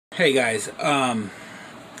Hey guys, I'm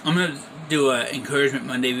gonna do an Encouragement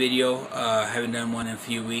Monday video. I haven't done one in a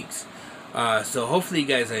few weeks, so hopefully you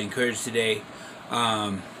guys are encouraged today.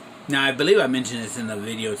 Now I believe I mentioned this in the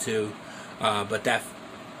video too, but that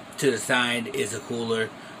to the side is a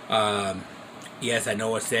cooler. Yes, I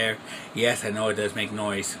know it's there. Yes, I know it does make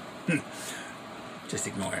noise. Just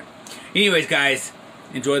ignore it. Anyways, guys,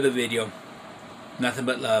 enjoy the video. Nothing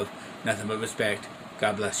but love, nothing but respect.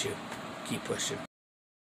 God bless you. Keep pushing.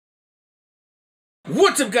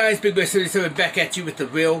 What's up, guys? BigBear77 back at you with a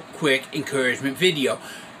real quick encouragement video.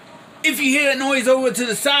 If you hear that noise over to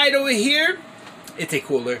the side over here, it's a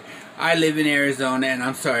cooler. I live in Arizona, and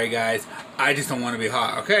I'm sorry, guys. I just don't want to be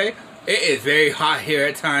hot, okay? It is very hot here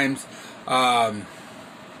at times.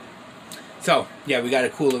 So, yeah, we got a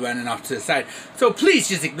cooler running off to the side. So please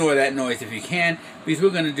just ignore that noise if you can, because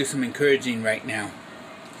we're going to do some encouraging right now.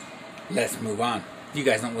 Let's move on. You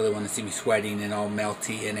guys don't really want to see me sweating and all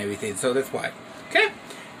melty and everything, so that's why. Okay,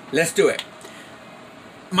 let's do it.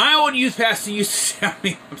 My old youth pastor used to tell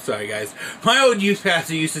me, I'm sorry guys, my old youth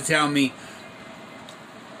pastor used to tell me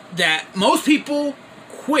that most people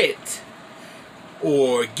quit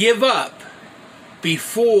or give up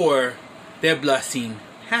before their blessing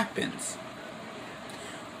happens.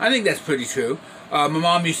 I think that's pretty true. My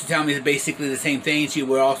mom used to tell me basically the same thing. She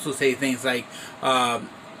would also say things like,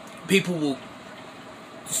 people will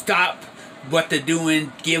stop what they're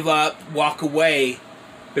doing, give up, walk away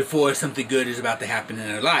before something good is about to happen in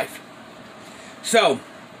their life. So,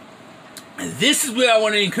 this is where I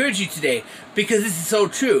want to encourage you today, because this is so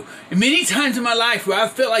true. And many times in my life where I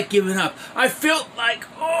felt like giving up, I felt like,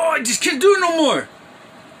 oh, I just can't do it no more.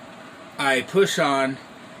 I push on,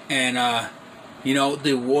 and you know,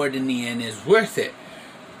 the reward in the end is worth it.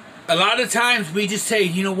 A lot of times we just say,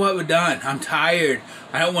 you know what, we're done. I'm tired.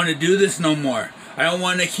 I don't want to do this no more. I don't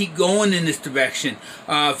want to keep going in this direction.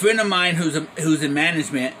 A friend of mine who's in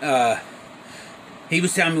management, he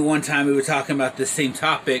was telling me one time, we were talking about this same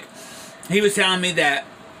topic. He was telling me that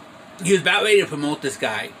he was about ready to promote this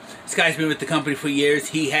guy. This guy's been with the company for years.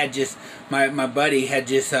 He had just, my buddy had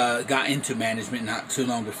just got into management not too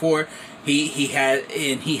long before. He had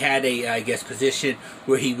a, I guess, position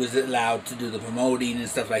where he was allowed to do the promoting and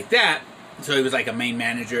stuff like that. So he was like a main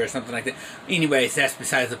manager or something like that. Anyways, that's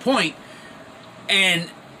besides the point. And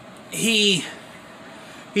he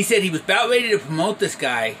said he was about ready to promote this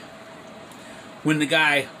guy when the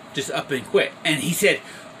guy just up and quit. And he said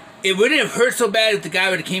it wouldn't have hurt so bad if the guy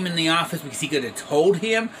would have came in the office, because he could have told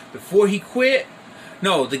him before he quit.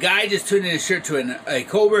 No, the guy just turned in his shirt to a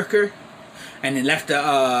coworker and then left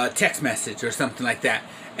a text message or something like that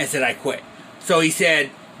and said, I quit. So he said,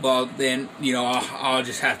 well, then, you know, I'll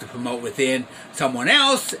just have to promote within someone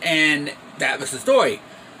else, and that was the story.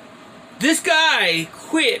 This guy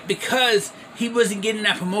quit because he wasn't getting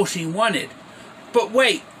that promotion he wanted. But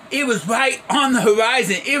wait, it was right on the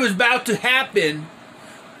horizon. It was about to happen,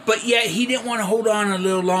 but yet he didn't want to hold on a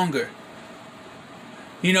little longer.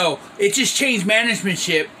 You know, it just changed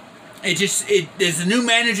managementship. There's a new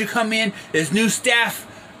manager come in. There's new staff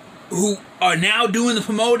who are now doing the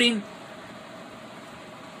promoting.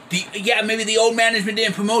 Maybe the old management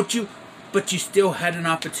didn't promote you, but you still had an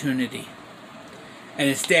opportunity. And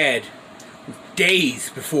instead, days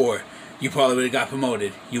before you probably would have got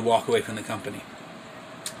promoted, you walk away from the company.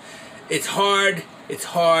 It's hard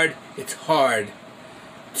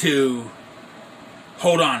to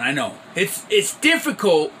hold on. I know. It's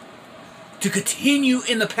difficult to continue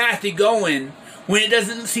in the path you're going when it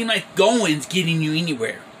doesn't seem like going's getting you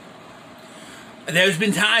anywhere. There's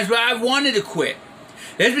been times where I've wanted to quit.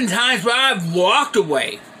 There's been times where I've walked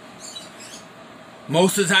away.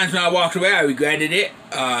 Most of the times when I walked away, I regretted it.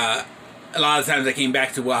 A lot of times I came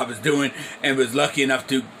back to what I was doing and was lucky enough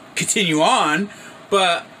to continue on.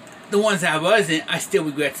 But the ones that I wasn't, I still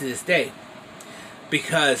regret to this day.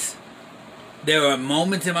 Because there are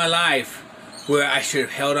moments in my life where I should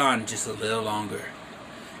have held on just a little longer.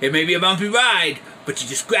 It may be a bumpy ride, but you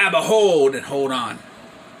just grab a hold and hold on.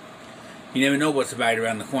 You never know what's right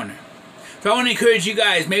around the corner. So I want to encourage you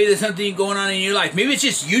guys, maybe there's something going on in your life. Maybe it's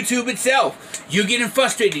just YouTube itself. You're getting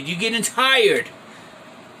frustrated. You're getting tired.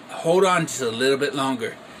 Hold on just a little bit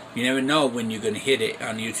longer. You never know when you're going to hit it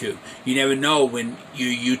on YouTube. You never know when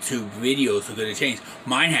your YouTube videos are going to change.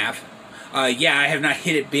 Mine have. Yeah, I have not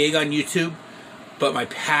hit it big on YouTube, but my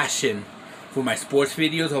passion for my sports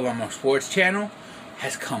videos over on my sports channel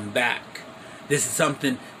has come back. This is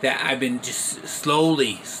something that I've been just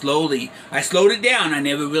slowly, I slowed it down. I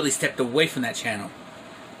never really stepped away from that channel.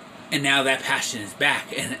 And now that passion is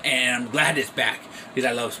back, and I'm glad it's back, because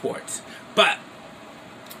I love sports. But,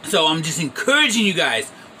 so I'm just encouraging you guys,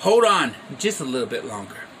 hold on just a little bit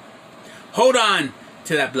longer. Hold on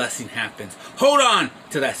till that blessing happens. Hold on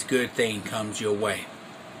till that good thing comes your way.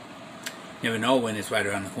 Never know when it's right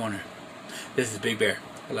around the corner. This is Big Bear.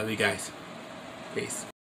 I love you guys. Peace.